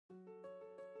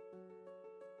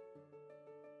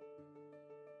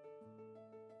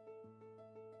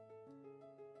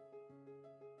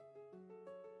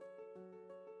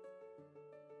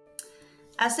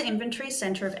As the Inventory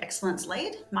Centre of Excellence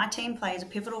lead, my team plays a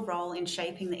pivotal role in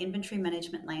shaping the inventory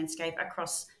management landscape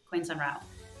across Queensland Rail.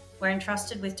 We're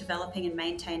entrusted with developing and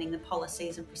maintaining the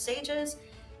policies and procedures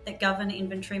that govern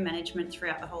inventory management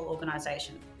throughout the whole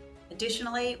organisation.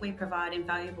 Additionally, we provide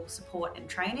invaluable support and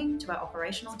training to our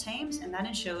operational teams, and that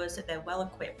ensures that they're well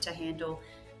equipped to handle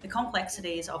the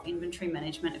complexities of inventory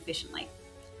management efficiently.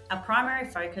 Our primary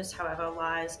focus, however,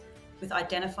 lies with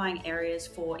identifying areas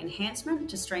for enhancement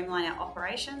to streamline our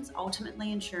operations,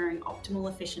 ultimately ensuring optimal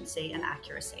efficiency and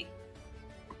accuracy.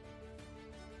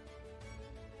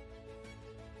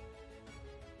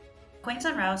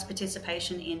 Queensland Rail's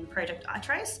participation in Project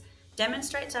iTrace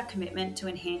demonstrates our commitment to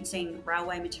enhancing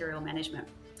railway material management.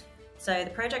 So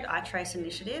the Project iTrace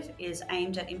initiative is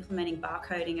aimed at implementing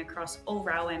barcoding across all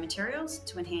railway materials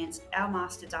to enhance our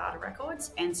master data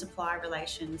records and supply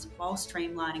relations while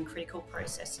streamlining critical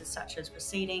processes such as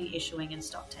receipting, issuing and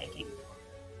stock taking.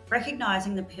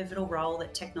 Recognising the pivotal role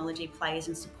that technology plays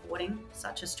in supporting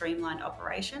such a streamlined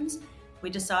operations, we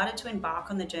decided to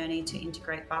embark on the journey to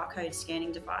integrate barcode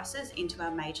scanning devices into our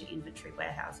major inventory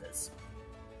warehouses.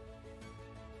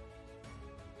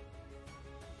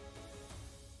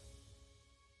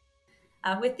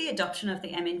 With the adoption of the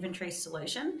mInventory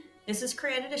solution, this has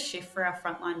created a shift for our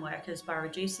frontline workers by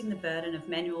reducing the burden of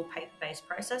manual paper-based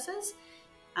processes,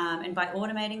 and by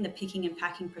automating the picking and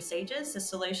packing procedures, the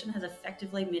solution has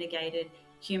effectively mitigated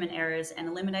human errors and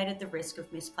eliminated the risk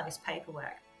of misplaced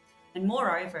paperwork. And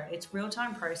moreover, its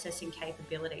real-time processing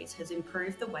capabilities has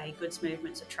improved the way goods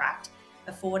movements are tracked,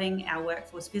 affording our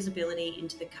workforce visibility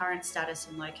into the current status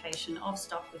and location of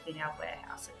stock within our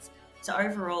warehouses. So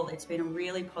overall, it's been a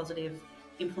really positive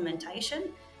implementation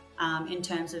in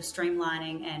terms of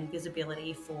streamlining and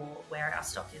visibility for where our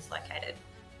stock is located.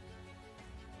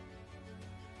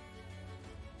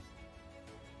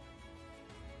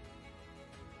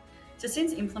 So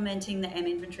since implementing the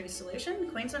mInventory solution,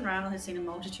 Queensland Rail has seen a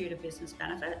multitude of business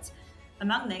benefits.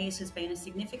 Among these has been a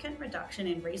significant reduction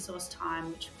in resource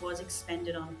time which was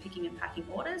expended on picking and packing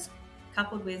orders,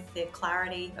 coupled with the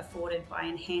clarity afforded by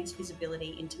enhanced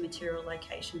visibility into material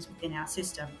locations within our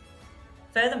system.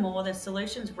 Furthermore, the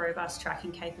solution's robust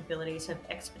tracking capabilities have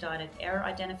expedited error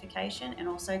identification and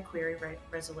also query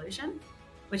resolution,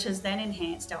 which has then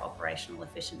enhanced our operational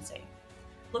efficiency.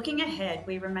 Looking ahead,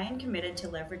 we remain committed to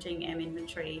leveraging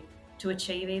mInventory to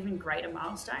achieve even greater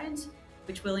milestones,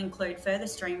 which will include further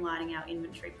streamlining our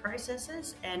inventory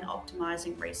processes and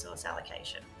optimising resource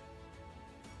allocation.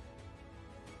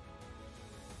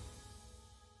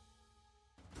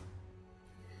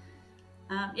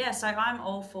 So I'm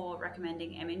all for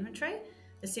recommending mInventory.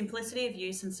 The simplicity of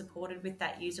use and supported with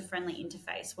that user-friendly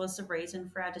interface was the reason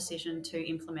for our decision to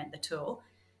implement the tool.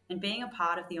 And being a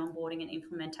part of the onboarding and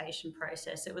implementation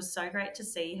process, it was so great to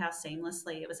see how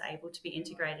seamlessly it was able to be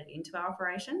integrated into our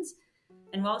operations.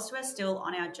 And whilst we're still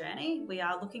on our journey, we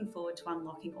are looking forward to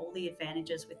unlocking all the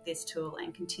advantages with this tool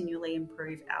and continually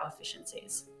improve our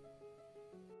efficiencies.